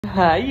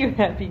Hi, you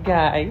happy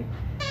guy.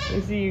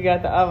 You see you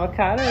got the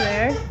avocado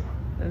there.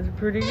 That's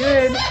pretty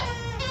good.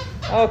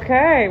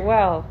 Okay,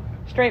 well,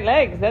 straight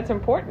legs, that's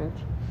important.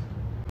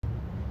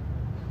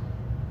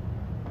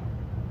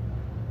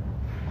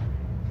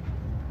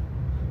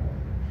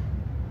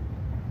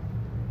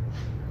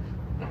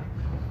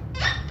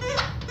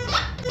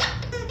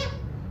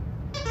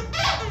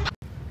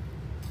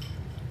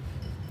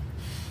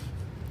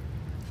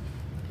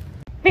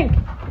 Pink.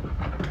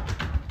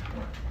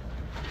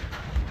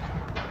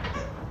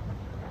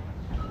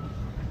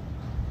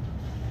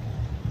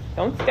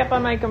 Don't step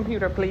on my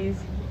computer, please.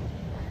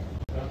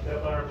 Don't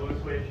step on our blue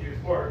suede shoes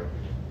forward.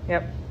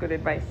 Yep, good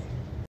advice.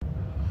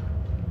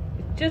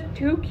 It's just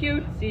too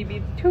cute,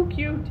 CB. It's too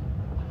cute.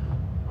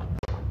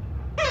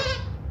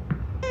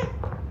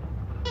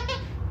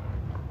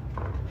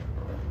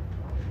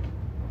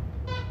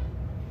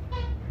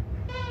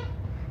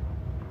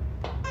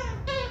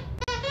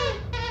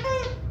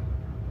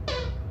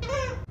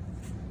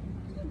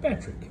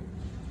 Patrick,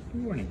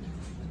 good morning.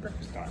 It's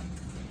breakfast time.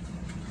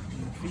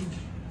 Feed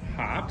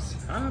Hops.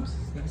 Hops,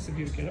 it's nice of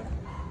you to get up.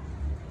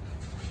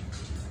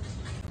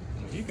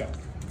 There you go.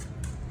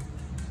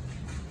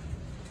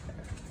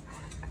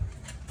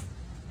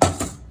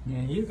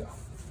 There you go.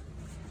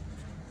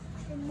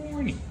 Good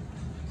morning.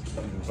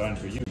 Something fun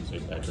for you,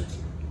 St. Patrick.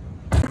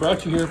 I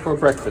brought you here for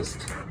breakfast.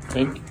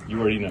 Think you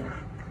already know.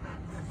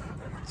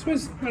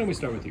 Swizz, why don't we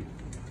start with you?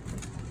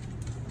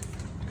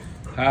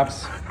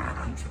 Hops,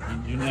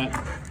 you're not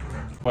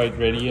quite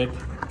ready yet.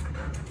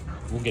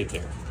 We'll get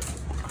there.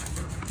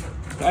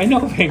 I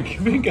know,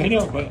 Vink, I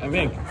know, but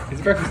Vink,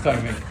 it's breakfast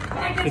time,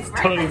 Vink. It's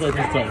totally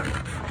breakfast time.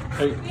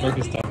 Hey,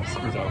 breakfast time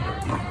is over.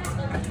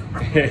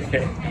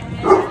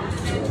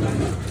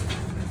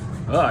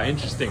 Oh,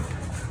 interesting.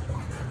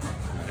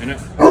 I know.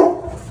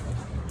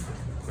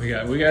 We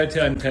got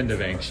to attend to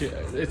Vink.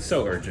 It's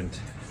so urgent.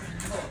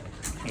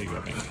 There you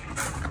go, Vink.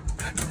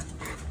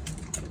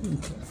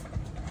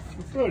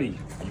 Brody,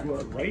 you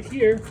are right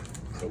here,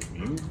 so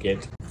you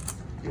get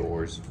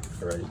yours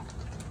already.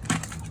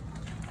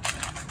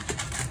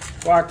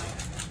 Walk.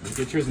 You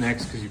get yours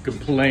next because you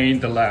complained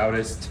the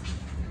loudest.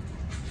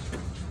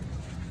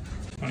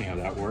 Funny how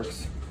that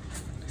works.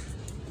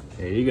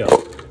 There you go.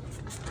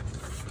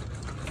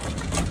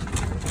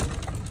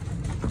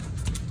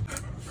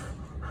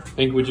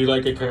 Think, would you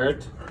like a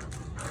carrot?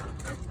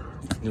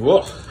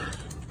 Whoa.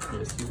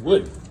 Yes, you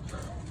would.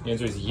 The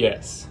answer is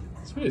yes.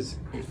 Swizz,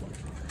 here's one.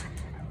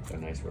 Got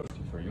a nice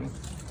roasty for you.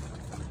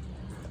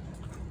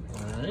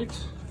 All right.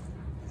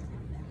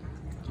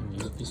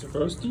 Give you a piece of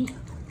roasty.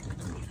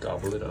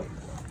 Gobble it up.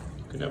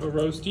 You can have a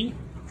roasty.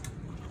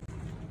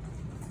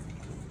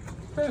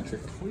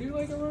 Patrick, would you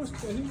like a roasty?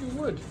 I think you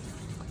would.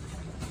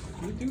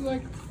 You do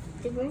like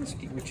the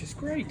roasty, which is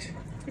great.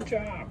 Good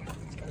job.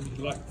 It's got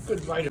a lot of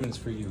good vitamins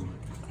for you.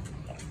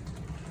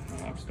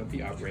 Don't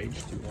be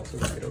outraged. You also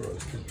get a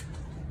roasty.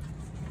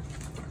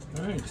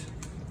 All right.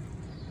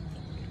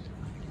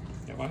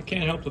 Now, I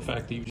can't help the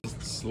fact that you just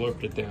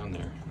slurped it down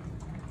there.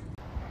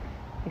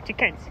 Hey,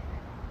 chickens.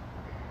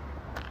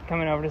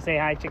 Coming over to say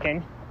hi,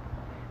 chicken.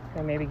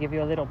 Gonna maybe give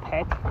you a little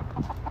pet.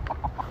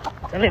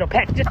 A little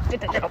pet, just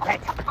a little pet.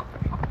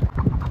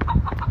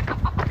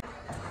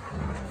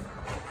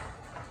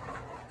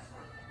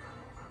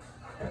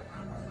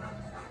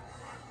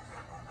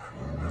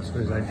 As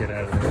soon as I get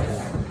out of there,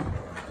 too.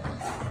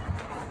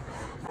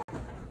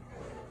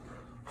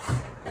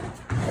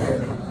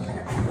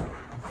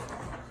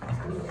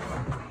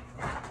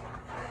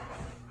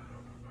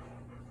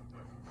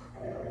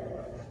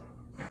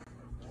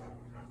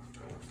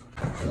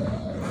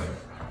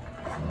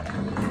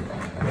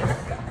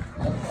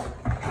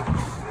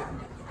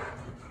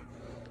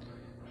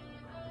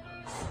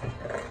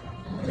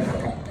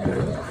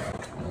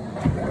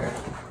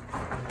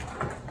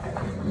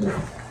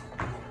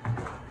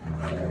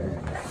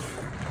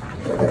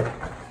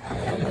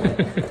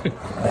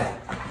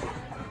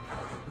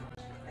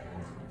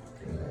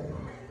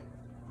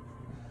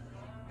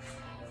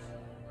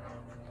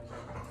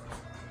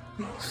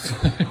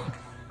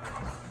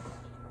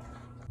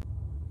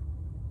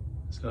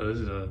 So this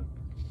is a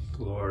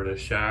Florida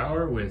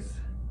shower with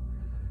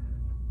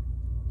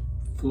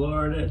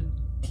Florida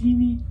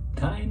teeny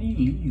tiny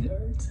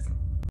lizards.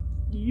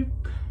 Yep.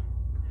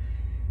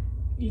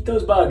 Eat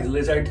those bugs,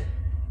 lizard.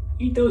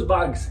 Eat those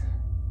bugs.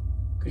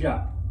 Good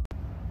job.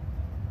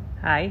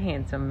 Hi,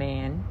 handsome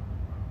man.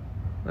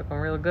 Looking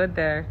real good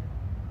there.